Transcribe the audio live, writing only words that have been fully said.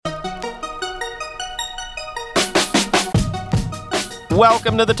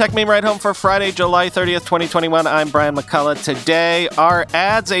Welcome to the Tech Meme Ride Home for Friday, July 30th, 2021. I'm Brian McCullough. Today, are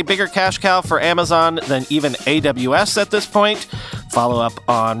ads a bigger cash cow for Amazon than even AWS at this point? Follow up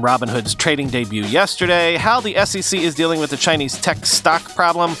on Robinhood's trading debut yesterday, how the SEC is dealing with the Chinese tech stock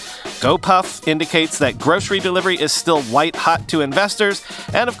problem, GoPuff indicates that grocery delivery is still white hot to investors,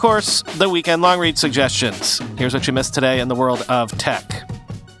 and of course, the weekend long read suggestions. Here's what you missed today in the world of tech.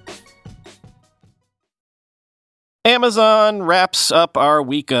 Amazon wraps up our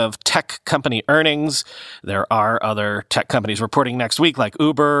week of tech company earnings. There are other tech companies reporting next week like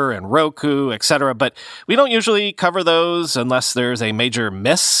Uber and Roku, etc., but we don't usually cover those unless there's a major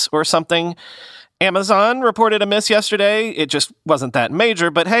miss or something. Amazon reported a miss yesterday. It just wasn't that major,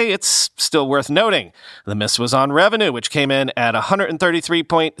 but hey, it's still worth noting. The miss was on revenue, which came in at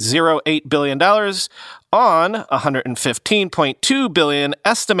 $133.08 billion on $115.2 billion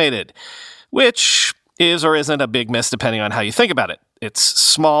estimated, which is or isn't a big miss depending on how you think about it. It's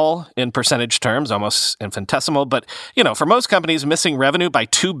small in percentage terms, almost infinitesimal, but, for most companies, missing revenue by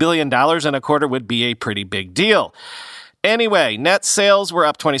 $2 billion in a quarter would be a pretty big deal. Anyway, net sales were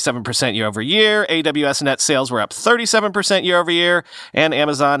up 27% year over year, AWS net sales were up 37% year over year, and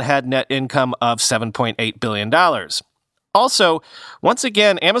Amazon had net income of $7.8 billion. Also, once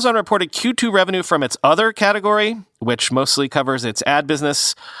again, Amazon reported Q2 revenue from its other category, which mostly covers its ad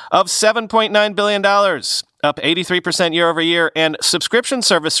business, of $7.9 billion, up 83% year over year, and subscription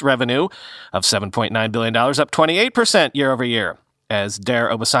service revenue of $7.9 billion, up 28% year over year. As Dare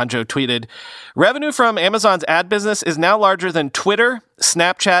Obasanjo tweeted, revenue from Amazon's ad business is now larger than Twitter,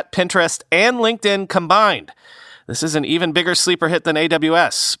 Snapchat, Pinterest, and LinkedIn combined. This is an even bigger sleeper hit than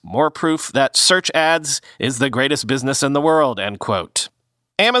AWS. More proof that search ads is the greatest business in the world, end quote.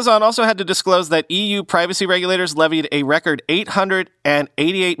 Amazon also had to disclose that EU privacy regulators levied a record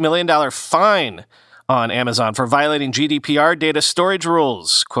 $888 million fine on Amazon for violating GDPR data storage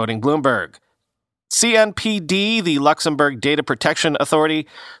rules, quoting Bloomberg. CNPD, the Luxembourg Data Protection Authority,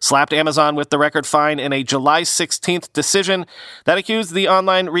 slapped Amazon with the record fine in a July 16th decision that accused the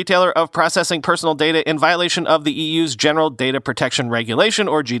online retailer of processing personal data in violation of the EU's General Data Protection Regulation,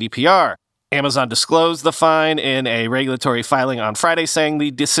 or GDPR. Amazon disclosed the fine in a regulatory filing on Friday, saying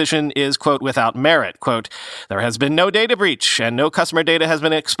the decision is, quote, without merit. Quote, there has been no data breach and no customer data has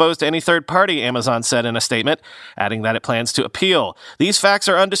been exposed to any third party, Amazon said in a statement, adding that it plans to appeal. These facts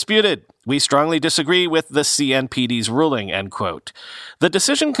are undisputed. We strongly disagree with the CNPD's ruling, end quote. The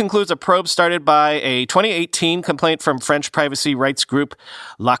decision concludes a probe started by a 2018 complaint from French privacy rights group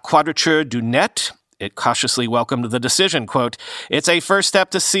La Quadrature du Net. It cautiously welcomed the decision, quote, it's a first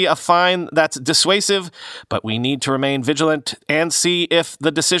step to see a fine that's dissuasive, but we need to remain vigilant and see if the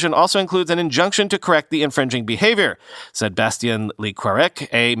decision also includes an injunction to correct the infringing behavior, said Bastien Lequarec,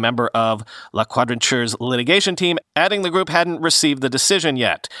 a member of La Quadrature's litigation team, adding the group hadn't received the decision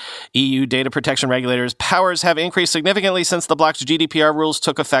yet. EU data protection regulators' powers have increased significantly since the bloc's GDPR rules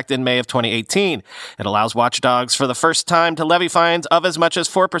took effect in May of 2018. It allows watchdogs for the first time to levy fines of as much as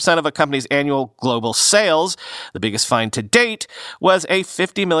 4% of a company's annual global sales. The biggest fine to date was a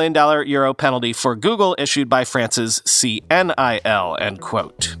 $50 million euro penalty for Google issued by France's CNIL, end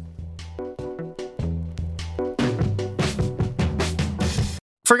quote.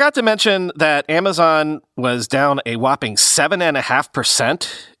 Forgot to mention that Amazon was down a whopping 7.5%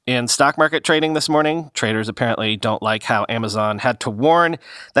 in stock market trading this morning. Traders apparently don't like how Amazon had to warn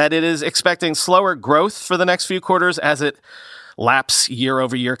that it is expecting slower growth for the next few quarters as it laps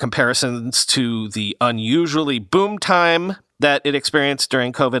year-over-year comparisons to the unusually boom time that it experienced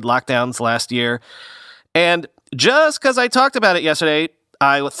during COVID lockdowns last year. And just because I talked about it yesterday,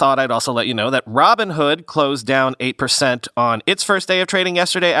 I thought I'd also let you know that Robinhood closed down 8% on its first day of trading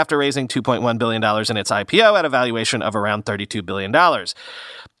yesterday after raising $2.1 billion in its IPO at a valuation of around $32 billion.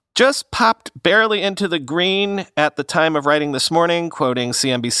 Just popped barely into the green at the time of writing this morning, quoting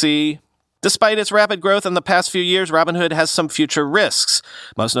CNBC. Despite its rapid growth in the past few years, Robinhood has some future risks.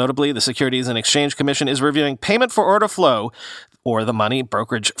 Most notably, the Securities and Exchange Commission is reviewing payment for order flow, or the money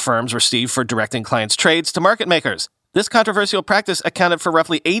brokerage firms receive for directing clients' trades to market makers. This controversial practice accounted for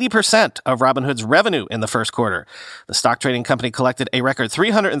roughly 80% of Robinhood's revenue in the first quarter. The stock trading company collected a record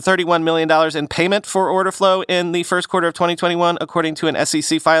 $331 million in payment for order flow in the first quarter of 2021, according to an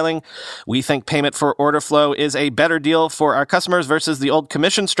SEC filing. We think payment for order flow is a better deal for our customers versus the old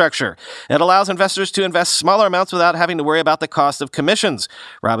commission structure. It allows investors to invest smaller amounts without having to worry about the cost of commissions,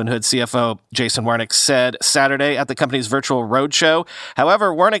 Robinhood CFO Jason Warnick said Saturday at the company's virtual roadshow.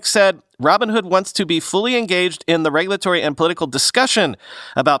 However, Warnick said Robinhood wants to be fully engaged in the regulatory and political discussion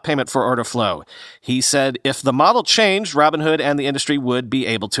about payment for order flow. He said if the model changed, Robinhood and the industry would be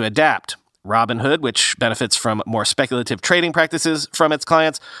able to adapt. Robinhood, which benefits from more speculative trading practices from its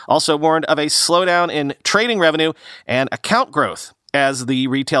clients, also warned of a slowdown in trading revenue and account growth as the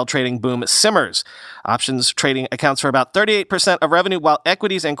retail trading boom simmers. Options trading accounts for about 38% of revenue, while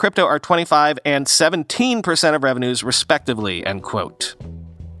equities and crypto are 25% and 17% of revenues, respectively, end quote.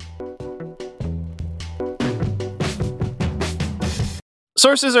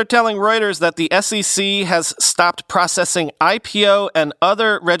 Sources are telling Reuters that the SEC has stopped processing IPO and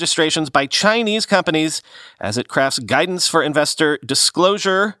other registrations by Chinese companies as it crafts guidance for investor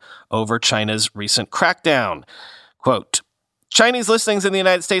disclosure over China's recent crackdown. Quote, Chinese listings in the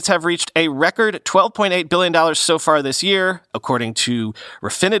United States have reached a record $12.8 billion so far this year, according to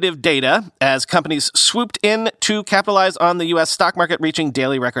Refinitiv data, as companies swooped in to capitalize on the U.S. stock market reaching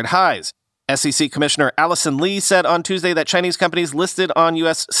daily record highs. SEC Commissioner Allison Lee said on Tuesday that Chinese companies listed on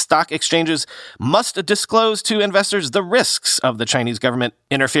U.S. stock exchanges must disclose to investors the risks of the Chinese government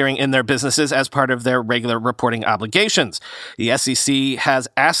interfering in their businesses as part of their regular reporting obligations. The SEC has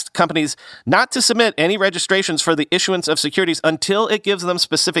asked companies not to submit any registrations for the issuance of securities until it gives them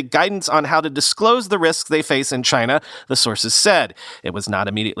specific guidance on how to disclose the risks they face in China, the sources said. It was not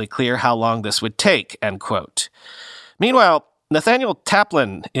immediately clear how long this would take, end quote. Meanwhile, Nathaniel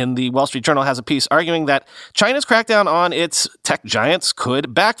Taplin in the Wall Street Journal has a piece arguing that China's crackdown on its tech giants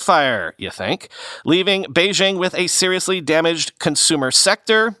could backfire, you think, leaving Beijing with a seriously damaged consumer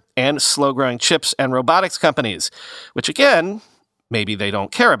sector and slow-growing chips and robotics companies, which, again, maybe they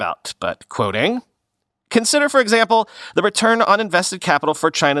don't care about, but quoting, consider, for example, the return on invested capital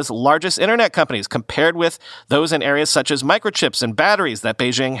for China's largest internet companies compared with those in areas such as microchips and batteries that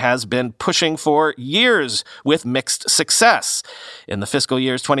Beijing has been pushing for years with mixed success. In the fiscal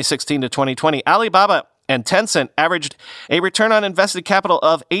years 2016 to 2020, Alibaba and Tencent averaged a return on invested capital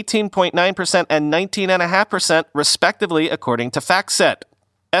of 18.9% and 19.5%, respectively, according to FactSet.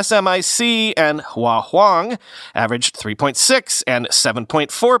 SMIC and Huawei averaged 3.6% and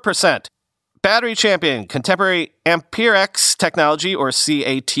 7.4%. Battery champion Contemporary Amperex Technology, or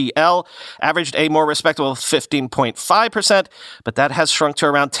CATL, averaged a more respectable 15.5%, but that has shrunk to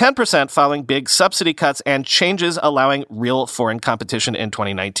around 10% following big subsidy cuts and changes allowing real foreign competition in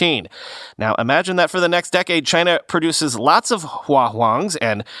 2019. Now, imagine that for the next decade, China produces lots of Huawei's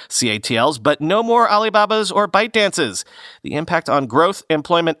and CATLs, but no more Alibabas or ByteDances. The impact on growth,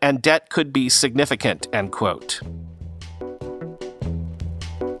 employment, and debt could be significant, end quote.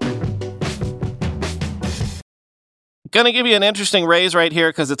 Going to give you an interesting raise right here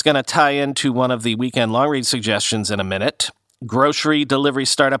because it's going to tie into one of the weekend long read suggestions in a minute. Grocery delivery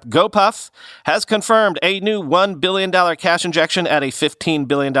startup GoPuff has confirmed a new $1 billion cash injection at a $15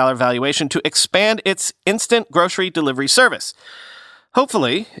 billion valuation to expand its instant grocery delivery service.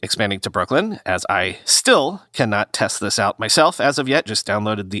 Hopefully expanding to Brooklyn, as I still cannot test this out myself as of yet. Just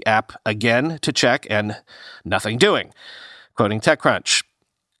downloaded the app again to check and nothing doing. Quoting TechCrunch.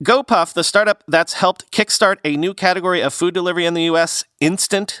 GoPuff, the startup that's helped kickstart a new category of food delivery in the U.S.,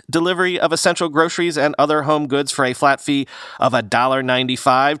 instant delivery of essential groceries and other home goods for a flat fee of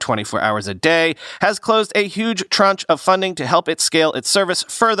 $1.95, 24 hours a day, has closed a huge tranche of funding to help it scale its service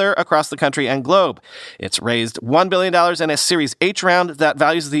further across the country and globe. It's raised $1 billion in a Series H round that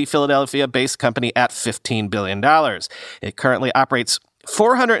values the Philadelphia-based company at $15 billion. It currently operates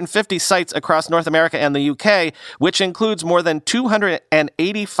 450 sites across North America and the UK, which includes more than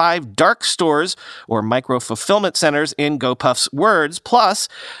 285 dark stores or micro-fulfillment centers in GoPuff's words, plus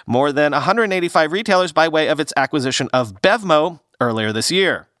more than 185 retailers by way of its acquisition of Bevmo earlier this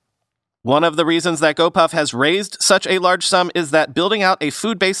year. One of the reasons that GoPuff has raised such a large sum is that building out a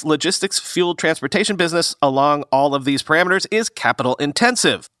food-based logistics-fueled transportation business along all of these parameters is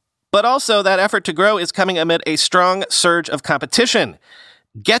capital-intensive. But also, that effort to grow is coming amid a strong surge of competition.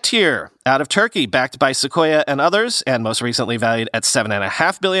 Getir, out of Turkey, backed by Sequoia and others, and most recently valued at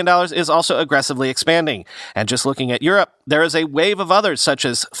 $7.5 billion, is also aggressively expanding. And just looking at Europe, there is a wave of others such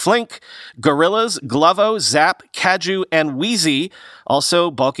as Flink, Gorillas, Glovo, Zap, Kaju, and Wheezy, also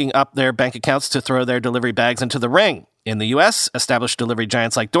bulking up their bank accounts to throw their delivery bags into the ring. In the U.S., established delivery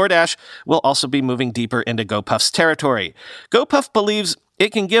giants like DoorDash will also be moving deeper into GoPuff's territory. GoPuff believes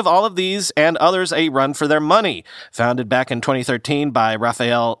it can give all of these and others a run for their money. Founded back in 2013 by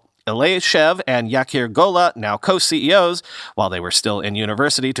Rafael Ilyashev and Yakir Gola, now co-CEOs, while they were still in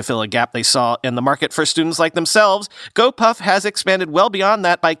university to fill a gap they saw in the market for students like themselves, GoPuff has expanded well beyond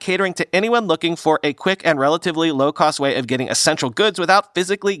that by catering to anyone looking for a quick and relatively low-cost way of getting essential goods without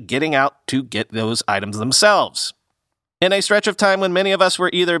physically getting out to get those items themselves. In a stretch of time when many of us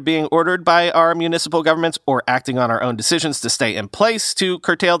were either being ordered by our municipal governments or acting on our own decisions to stay in place to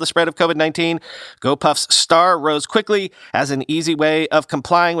curtail the spread of COVID-19, GoPuff's star rose quickly as an easy way of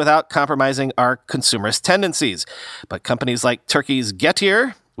complying without compromising our consumerist tendencies. But companies like Turkey's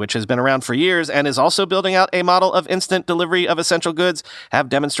Getir, which has been around for years and is also building out a model of instant delivery of essential goods, have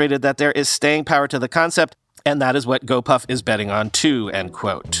demonstrated that there is staying power to the concept, and that is what GoPuff is betting on too, end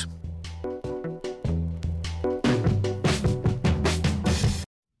quote.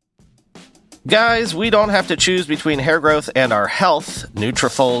 Guys, we don't have to choose between hair growth and our health.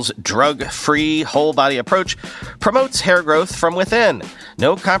 Nutrafol's drug-free whole-body approach promotes hair growth from within.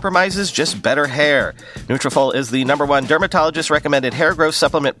 No compromises, just better hair. Nutrafol is the #1 dermatologist-recommended hair growth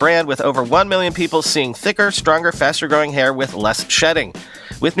supplement brand with over 1 million people seeing thicker, stronger, faster-growing hair with less shedding.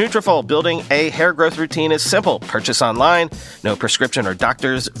 With Nutrafol, building a hair growth routine is simple. Purchase online, no prescription or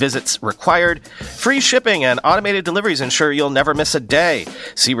doctor's visits required. Free shipping and automated deliveries ensure you'll never miss a day.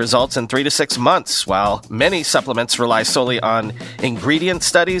 See results in 3 to 6 months. While many supplements rely solely on ingredient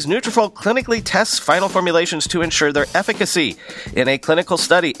studies, Nutrafol clinically tests final formulations to ensure their efficacy. In a clinical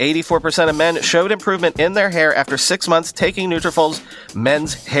study, 84% of men showed improvement in their hair after 6 months taking Nutrafol's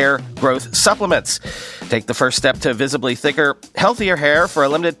men's hair growth supplements. Take the first step to visibly thicker, healthier hair. For a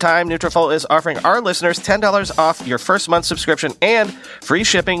limited time, Nutrafol is offering our listeners $10 off your first month subscription and free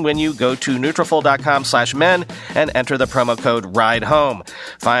shipping when you go to Nutrafol.com/men and enter the promo code RIDEHOME.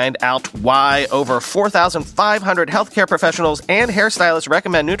 Find out why over 4,500 healthcare professionals and hairstylists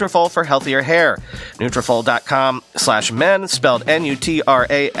recommend Nutrafol for healthier hair. Nutrafol.com/men, spelled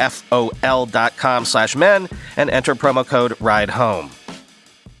Nutrafol.com/men, and enter promo code RIDEHOME.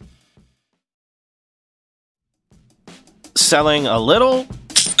 Selling a little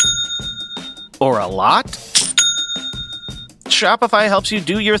or a lot? Shopify helps you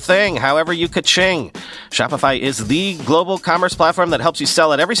do your thing, however you ka-ching. Shopify is the global commerce platform that helps you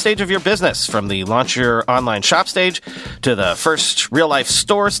sell at every stage of your business, from the launch your online shop stage to the first real-life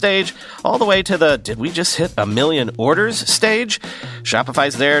store stage, all the way to the did we just hit 1 million orders stage?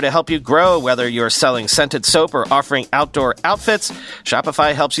 Shopify's there to help you grow, whether you're selling scented soap or offering outdoor outfits.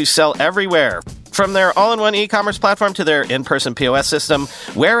 Shopify helps you sell everywhere. From their all-in-one e-commerce platform to their in-person POS system,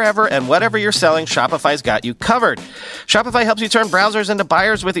 wherever and whatever you're selling, Shopify's got you covered. Shopify helps you turn browsers into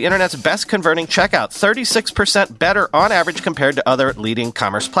buyers with the internet's best converting checkout, 36% better on average compared to other leading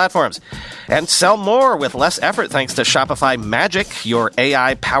commerce platforms. And sell more with less effort thanks to Shopify Magic, your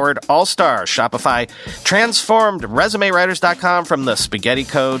AI-powered all-star. Shopify transformed ResumeWriters.com from the spaghetti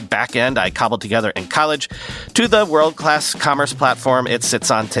code backend I cobbled together in college to the world-class commerce platform it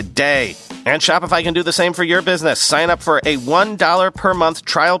sits on today. And Shopify can do the same for your business. Sign up for a $1 per month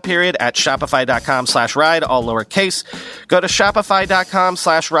trial period at shopify.com/ride, all lowercase. Go to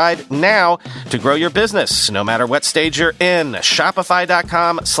shopify.com/ride now to grow your business, no matter what stage you're in.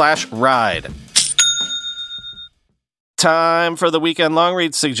 Shopify.com/ride. Time for the weekend long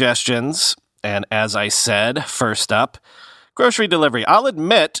read suggestions. And as I said, first up, grocery delivery. I'll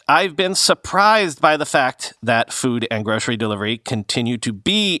admit I've been surprised by the fact that food and grocery delivery continue to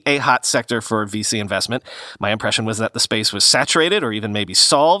be a hot sector for VC investment. My impression was that the space was saturated or even maybe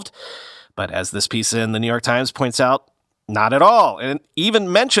solved. But as this piece in the New York Times points out, not at all. And it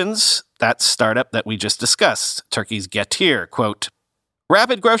even mentions that startup that we just discussed, Turkey's Getir, quote,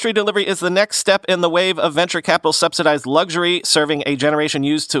 "Rapid grocery delivery is the next step in the wave of venture capital subsidized luxury, serving a generation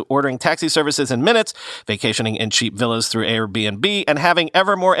used to ordering taxi services in minutes, vacationing in cheap villas through Airbnb, and having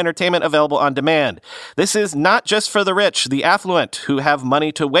ever more entertainment available on demand. This is not just for the rich, the affluent, who have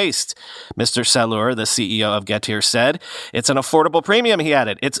money to waste," Mr. Salur, the CEO of Getir, said. "It's an affordable premium," he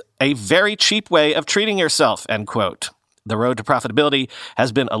added. "It's a very cheap way of treating yourself," end quote. The road to profitability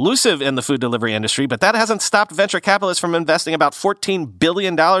has been elusive in the food delivery industry, but that hasn't stopped venture capitalists from investing about $14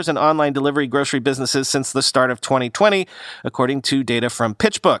 billion in online delivery grocery businesses since the start of 2020, according to data from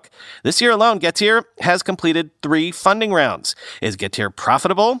PitchBook. This year alone, Getir has completed 3 funding rounds. Is Getir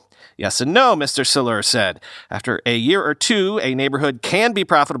profitable? Yes and no, Mr. Salur said. After a year or two, a neighborhood can be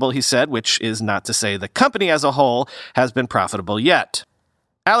profitable, he said, which is not to say the company as a whole has been profitable yet.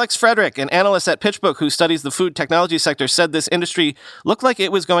 Alex Frederick, an analyst at PitchBook who studies the food technology sector, said this industry looked like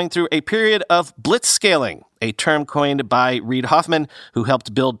it was going through a period of blitzscaling, a term coined by Reid Hoffman, who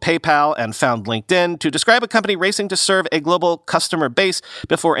helped build PayPal and found LinkedIn, to describe a company racing to serve a global customer base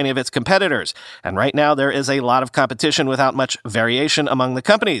before any of its competitors. And right now there is a lot of competition without much variation among the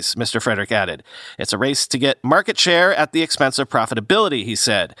companies, Mr. Frederick added. It's a race to get market share at the expense of profitability, he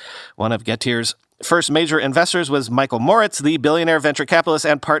said. One of Getir's First major investors was Michael Moritz, the billionaire venture capitalist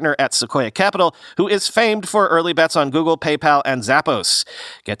and partner at Sequoia Capital, who is famed for early bets on Google, PayPal, and Zappos.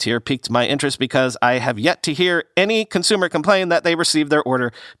 Getir piqued my interest because I have yet to hear any consumer complain that they received their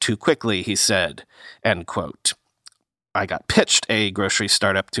order too quickly, he said. End quote. I got pitched a grocery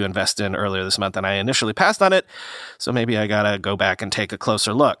startup to invest in earlier this month, and I initially passed on it, so maybe I gotta go back and take a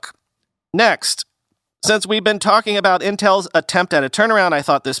closer look. Next. Since we've been talking about Intel's attempt at a turnaround, I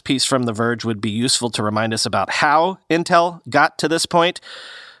thought this piece from The Verge would be useful to remind us about how Intel got to this point.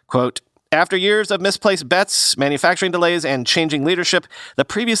 Quote, after years of misplaced bets, manufacturing delays, and changing leadership, the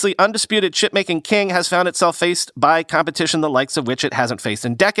previously undisputed chip-making king has found itself faced by competition the likes of which it hasn't faced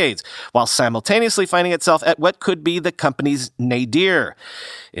in decades, while simultaneously finding itself at what could be the company's nadir.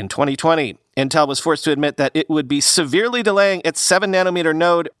 In 2020, Intel was forced to admit that it would be severely delaying its 7-nanometer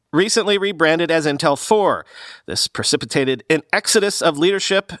node, recently rebranded as Intel 4. This precipitated an exodus of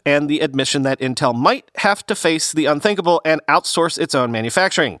leadership and the admission that Intel might have to face the unthinkable and outsource its own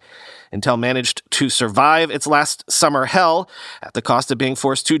manufacturing. Intel managed to survive its last summer hell at the cost of being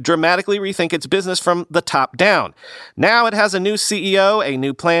forced to dramatically rethink its business from the top down. Now it has a new CEO, a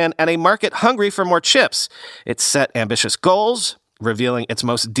new plan, and a market hungry for more chips. It's set ambitious goals, revealing its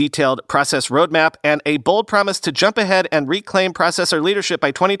most detailed process roadmap and a bold promise to jump ahead and reclaim processor leadership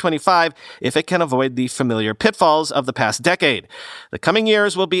by 2025 if it can avoid the familiar pitfalls of the past decade. The coming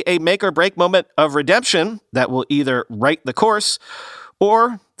years will be a make-or-break moment of redemption that will either right the course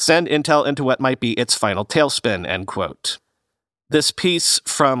or send Intel into what might be its final tailspin, end quote. This piece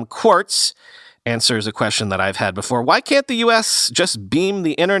from Quartz answers a question that I've had before. Why can't the U.S. just beam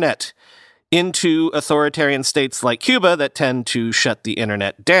the internet into authoritarian states like Cuba that tend to shut the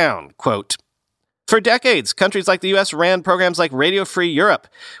internet down? Quote, for decades, countries like the U.S. ran programs like Radio Free Europe,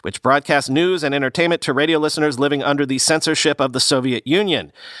 which broadcast news and entertainment to radio listeners living under the censorship of the Soviet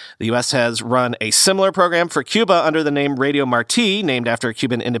Union. The U.S. has run a similar program for Cuba under the name Radio Martí, named after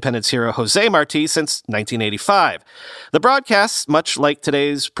Cuban independence hero José Martí, since 1985. The broadcasts, much like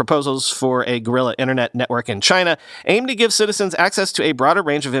today's proposals for a guerrilla internet network in China, aim to give citizens access to a broader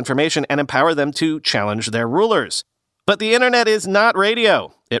range of information and empower them to challenge their rulers. But the internet is not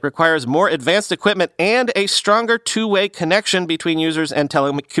radio. It requires more advanced equipment and a stronger two-way connection between users and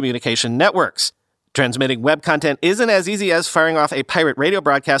telecommunication networks. Transmitting web content isn't as easy as firing off a pirate radio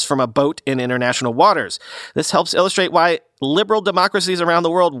broadcast from a boat in international waters. This helps illustrate why liberal democracies around the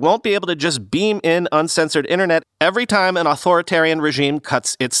world won't be able to just beam in uncensored internet every time an authoritarian regime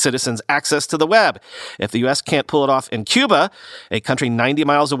cuts its citizens access to the web. If the U.S. can't pull it off in Cuba, a country 90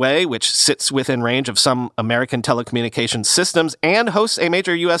 miles away, which sits within range of some American telecommunications systems and hosts a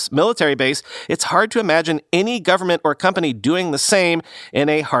major U.S. military base, it's hard to imagine any government or company doing the same in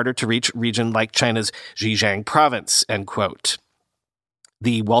a harder-to-reach region like China's Zhejiang province, end quote.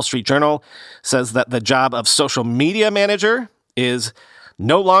 The Wall Street Journal says that the job of social media manager is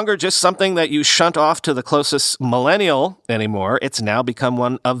no longer just something that you shunt off to the closest millennial anymore. It's now become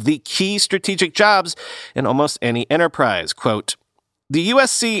one of the key strategic jobs in almost any enterprise. Quote, the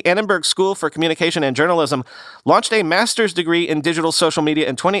USC Annenberg School for Communication and Journalism launched a master's degree in digital social media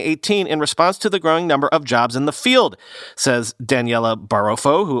in 2018 in response to the growing number of jobs in the field, says Daniela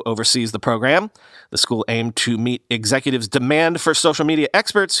Barofo, who oversees the program. The school aimed to meet executives' demand for social media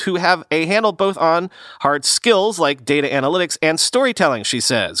experts who have a handle both on hard skills like data analytics and storytelling, she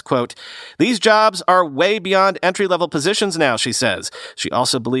says. Quote, these jobs are way beyond entry-level positions now, she says. She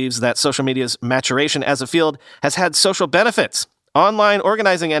also believes that social media's maturation as a field has had social benefits. Online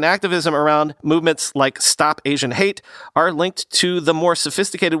organizing and activism around movements like Stop Asian Hate are linked to the more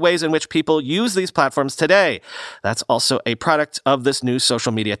sophisticated ways in which people use these platforms today. That's also a product of this new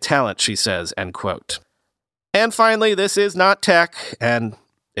social media talent, she says, end quote. And finally, this is not tech, and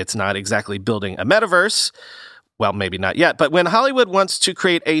it's not exactly building a metaverse. Well, maybe not yet, but when Hollywood wants to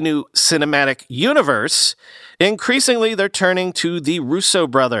create a new cinematic universe, increasingly they're turning to the Russo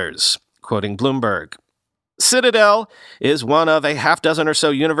brothers, quoting Bloomberg. Citadel is one of a half dozen or so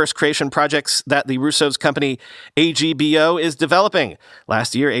universe creation projects that the Russo's company AGBO is developing.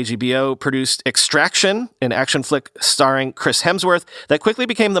 Last year, AGBO produced Extraction, an action flick starring Chris Hemsworth that quickly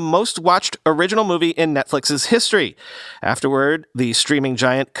became the most watched original movie in Netflix's history. Afterward, the streaming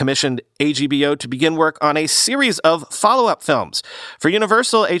giant commissioned AGBO to begin work on a series of follow-up films. For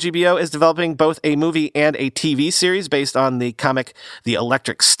Universal, AGBO is developing both a movie and a TV series based on the comic The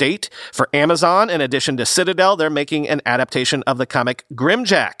Electric State. For Amazon, in addition to Citadel, they're making an adaptation of the comic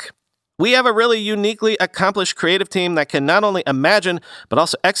Grimjack. We have a really uniquely accomplished creative team that can not only imagine, but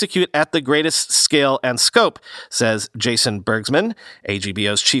also execute at the greatest scale and scope, says Jason Bergsman,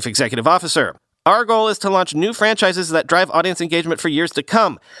 AGBO's chief executive officer. Our goal is to launch new franchises that drive audience engagement for years to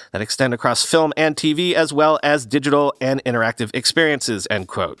come, that extend across film and TV, as well as digital and interactive experiences, end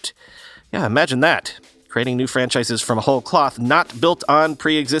quote. Yeah, imagine that. Creating new franchises from a whole cloth, not built on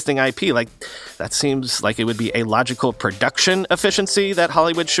pre-existing IP. That seems like it would be a logical production efficiency that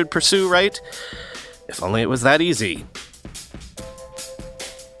Hollywood should pursue, right? If only it was that easy.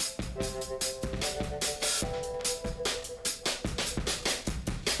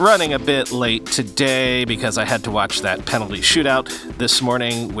 Running a bit late today because I had to watch that penalty shootout this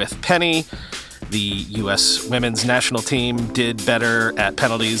morning with Penny. The U.S. women's national team did better at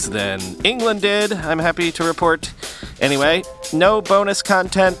penalties than England did, I'm happy to report. Anyway, no bonus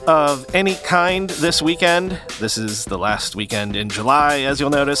content of any kind this weekend. This is the last weekend in July, as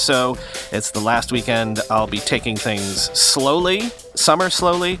you'll notice, so it's the last weekend I'll be taking things slowly. Summer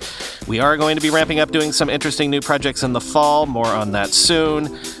slowly. We are going to be ramping up doing some interesting new projects in the fall. More on that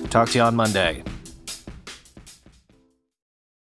soon. Talk to you on Monday.